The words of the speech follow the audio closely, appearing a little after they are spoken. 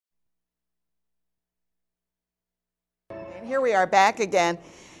And here we are back again.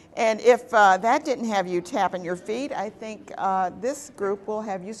 And if that didn't have you tapping your feet, I think this group will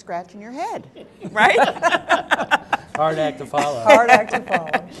have you scratching your head, right? Hard act to follow. Hard act to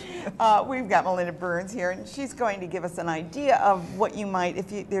follow. We've got Melinda Burns here, and she's going to give us an idea of what you might,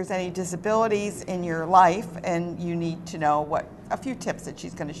 if there's any disabilities in your life, and you need to know a few tips that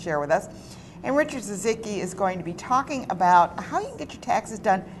she's going to share with us. And Richard Zizicki is going to be talking about how you can get your taxes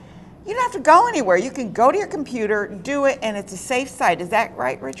done. You don't have to go anywhere. You can go to your computer, do it, and it's a safe site. Is that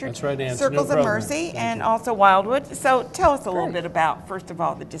right, Richard? That's right, Ann. Circles of Mercy and also Wildwood. So tell us a little bit about, first of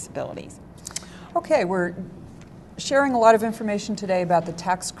all, the disabilities. Okay, we're sharing a lot of information today about the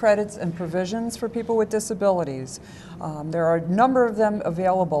tax credits and provisions for people with disabilities. There are a number of them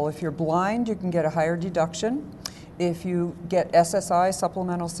available. If you're blind, you can get a higher deduction. If you get SSI,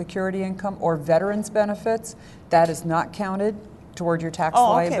 Supplemental Security Income, or Veterans Benefits, that is not counted toward your tax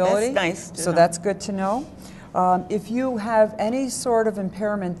liability. That's nice to know. That's good to know. If you have any sort of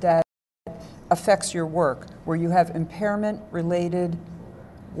impairment that affects your work, where you have impairment-related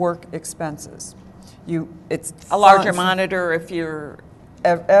work expenses, it's a larger monitor if you're...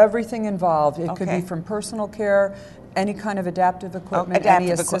 Everything involved. It could be from personal care, any kind of adaptive equipment, any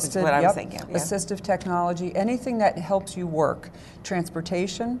assistive technology, anything that helps you work.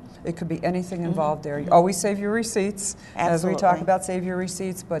 Transportation, it could be anything involved there. You always save your receipts, as we talk about save your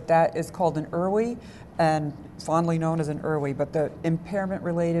receipts, but that is called an IRWI and fondly known as an IRWI. But the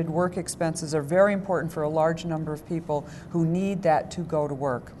impairment-related work expenses are very important for a large number of people who need that to go to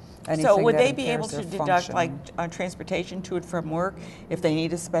work. So would they be able to deduct like transportation to and from work if they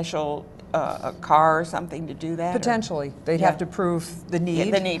need a special a car or something to do that? Potentially. They'd have to prove the need.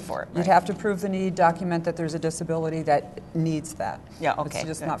 Yeah, the need for it. Right. You'd have to prove the need, document that there's a disability that needs that. Yeah, okay. It's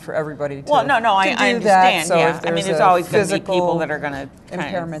just not for everybody to I understand. That. So yeah. I mean, there's always going to be people that are going to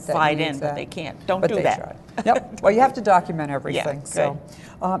kind of slide in, but they can't. Don't do that. Yep. Well, you have to document everything.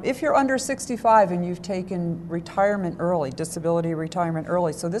 If you're under 65 and you've taken retirement early, disability retirement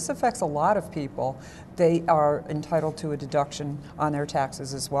early, so this affects a lot of people, they are entitled to a deduction on their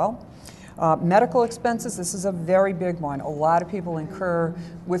taxes as well. Medical expenses, this is a very big one. A lot of people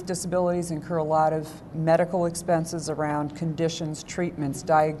with disabilities incur a lot of medical expenses around conditions, treatments,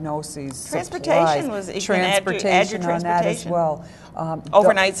 diagnoses, transportation supplies, transportation on that as well.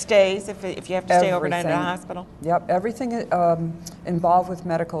 Overnight stays, if you have to stay overnight at a hospital. Yep, everything involved with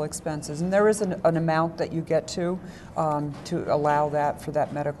medical expenses. And there is an amount that you get to allow that for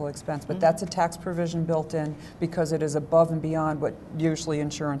that medical expense. But that's a tax provision built in because it is above and beyond what usually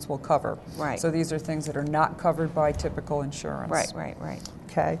insurance will cover. Right. So these are things that are not covered by typical insurance. Right.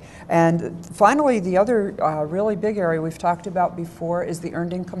 Okay. And finally, the other really big area we've talked about before is the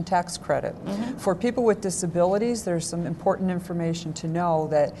earned income tax credit. For people with disabilities, there's some important information to know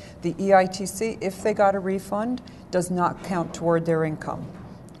that the EITC, if they got a refund, does not count toward their income.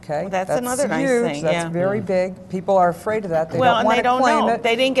 Okay, well, that's another nice huge. thing. That's very big. People are afraid of that. They don't want to claim it.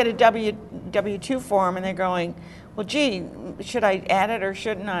 They didn't get a W-2 form, and they're going, well, gee, should I add it or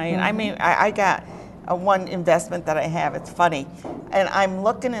shouldn't I? I mean, I got one investment that I have. It's funny, and I'm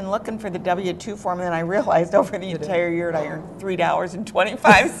looking and looking for the W-2 form, and then I realized over the entire year I earned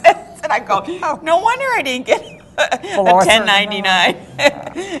 $3.25, and I go, oh, no wonder I didn't get a 1099.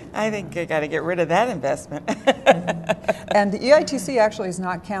 I think I got to get rid of that investment. And the EITC actually is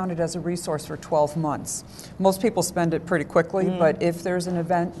not counted as a resource for 12 months. Most people spend it pretty quickly, but if there's an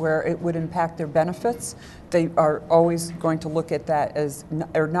event where it would impact their benefits, they are always going to look at that as,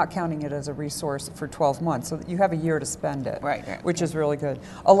 or not counting it as a resource for 12 months. So that you have a year to spend it, which is really good.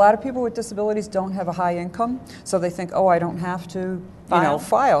 A lot of people with disabilities don't have a high income, so they think, oh, I don't have to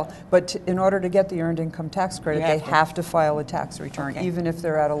file. But in order to get the earned income tax credit, they have to file a tax return, even if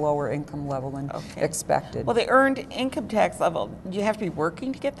they're at a lower income level than expected. Well, the earned income tax level, do you have to be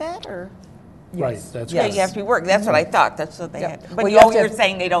working to get that, or? Yes. Right, that's you have to be working. That's what I thought. That's what they had. But you're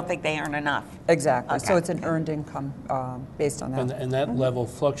saying they don't think they earn enough. Exactly. So it's an earned income based on that. And that level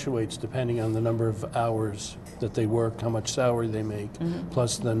fluctuates depending on the number of hours that they work, how much salary they make,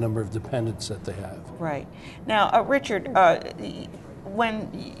 plus the number of dependents that they have. Right. Now, Richard,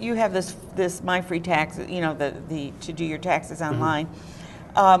 when you have this My Free Tax, to do your taxes online,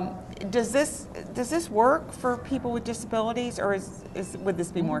 does this work for people with disabilities, or would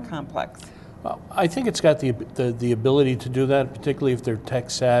this be more complex? I think it's got the ability to do that, particularly if they're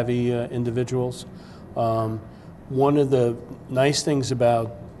tech-savvy individuals. One of the nice things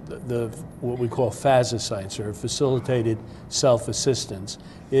about what we call FASA sites, or facilitated self-assistance,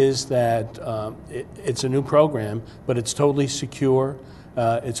 is that it's a new program, but it's totally secure.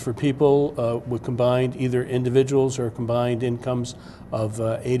 It's for people with combined, either individuals or combined incomes of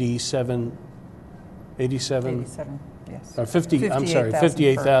 87. Yes. Or 50, I'm sorry, 58,000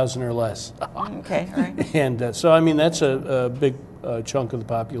 58,000 or less. Okay, all right. And so, I mean, that's a big chunk of the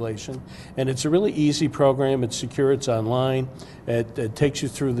population. And it's a really easy program. It's secure. It's online. It takes you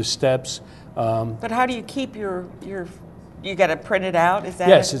through the steps. But how do you keep your you got to print it out? Is that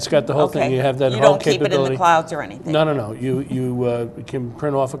Yes, it? it's got the whole thing. Okay. You have that you whole don't keep it in capability. the clouds or anything? No, no, no. You can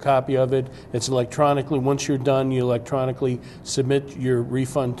print off a copy of it. It's electronically. Once you're done, you electronically submit your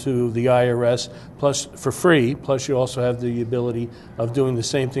refund to the IRS, plus for free. Plus, you also have the ability of doing the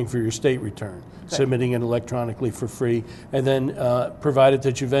same thing for your state return, submitting it electronically for free. And then, provided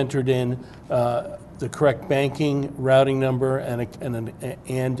that you've entered in the correct banking routing number and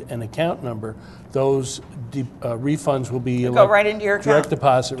an account number, those refunds will be Go right into your account. direct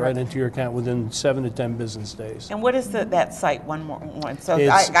deposit right into your account within 7 to 10 business days. And what is that site? One. So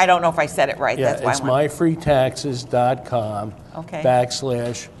It's- I don't know if I said it right. Yeah, That's why it's I want. myfreetaxes.com Okay.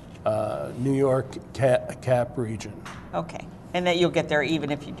 / New York cap region. Okay. And that you'll get there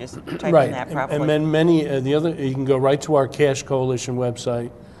even if you just type Right, in that and properly. then many the other you can go right to our Cash Coalition website,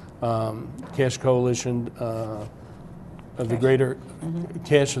 Cash Coalition of the Greater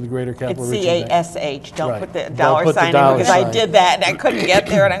Cash of the Greater Capital It's Region. CASH. Don't Right. put the Don't dollar put the sign in dollar because I sign. did that and I couldn't get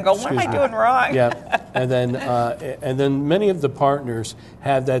there and I'm going, what am I Excuse me. doing wrong? Yeah, and then many of the partners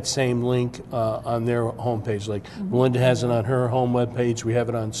have that same link on their homepage. Like Melinda has it on her home webpage. We have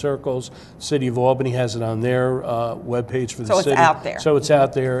it on Circles. City of Albany has it on their webpage for the So it's city. out there. So it's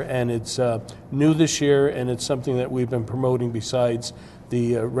out there, and it's new this year, and it's something that we've been promoting besides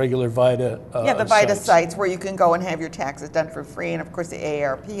the regular VITA. Yeah, the VITA sites where you can go and have your taxes done for free, and of course the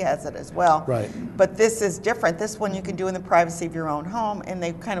AARP has it as well. Right. But this is different. This one you can do in the privacy of your own home, and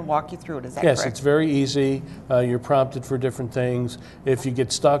they kind of walk you through it. Is that Yes, correct? it's very easy. You're prompted for different things. If you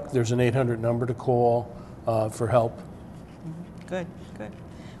get stuck, there's an 800 number to call for help. Good, good.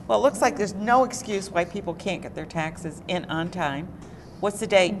 Well, it looks like there's no excuse why people can't get their taxes in on time. What's the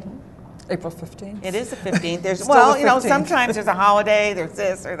date? April 15th. It is the 15th. There's Still well, the you know, 15th. sometimes there's a holiday, there's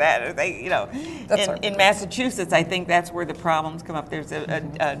this or that, or they, you know. That's all right. In Massachusetts, I think that's where the problems come up. There's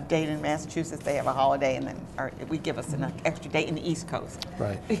a date in Massachusetts, they have a holiday, and then we give us an extra date in the East Coast.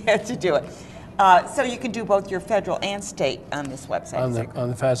 Right. We have to do it. So you can do both your federal and state on this website. On is the that correct? on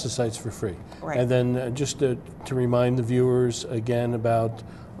the FAFSA sites for free. Right. And then just to remind the viewers again about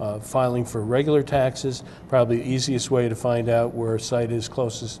filing for regular taxes, probably the easiest way to find out where a site is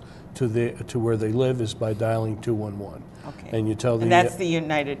closest to where they live is by dialing 211. Okay. And you tell the And that's the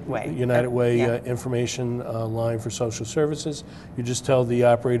United Way. United Way Yeah. information line for social services. You just tell the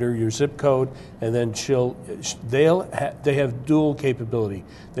operator your zip code, and then they have dual capability.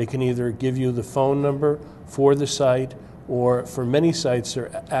 They can either give you the phone number for the site, or for many sites, they're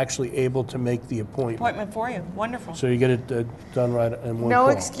actually able to make the appointment. Appointment for you. Wonderful. So you get it done right in one No call.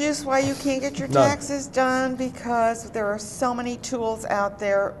 excuse why you can't get your None. taxes done, because there are so many tools out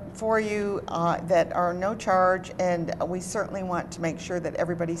there for you that are no charge, and we certainly want to make sure that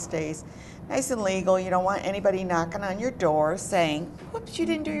everybody stays nice and legal. You don't want anybody knocking on your door saying, whoops, you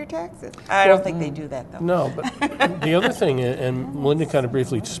didn't do your taxes. I don't think they do that, though. No, but the other thing, and Melinda kind of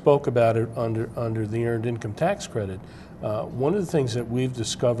briefly spoke about it under the Earned Income Tax Credit. One of the things that we've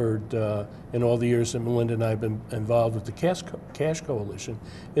discovered in all the years that Melinda and I have been involved with the Cash Coalition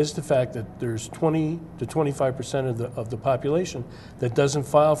is the fact that there's 20 to 25% of the population that doesn't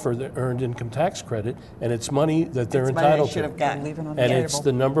file for the Earned Income Tax Credit, and it's money that they're It's money they entitled should to. have gotten. Leave it on the And table. it's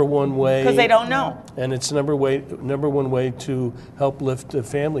the number one way. Because they don't know. And it's the number one way to help lift the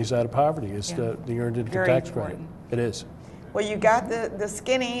families out of poverty is Yeah. the Earned Income Very Tax Credit. important. It is. Well, you got the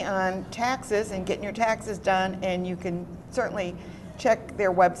skinny on taxes and getting your taxes done, and you can certainly check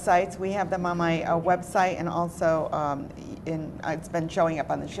their websites. We have them on my website, and also it's been showing up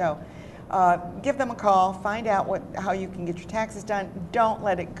on the show. Give them a call, find out how you can get your taxes done. Don't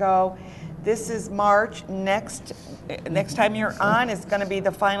let it go. This is March. Next time you're on is going to be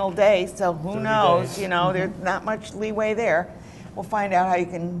the final day, so who 30 knows? days. You know, there's not much leeway there. We'll find out how you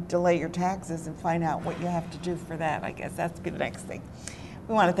can delay your taxes and find out what you have to do for that. I guess that's be the next thing.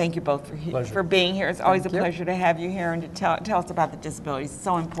 We want to thank you both Pleasure. for being here. It's always Thank a you. pleasure to have you here and to tell us about the disabilities. It's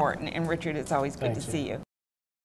so important. And Richard, it's always good Thank to you. see you.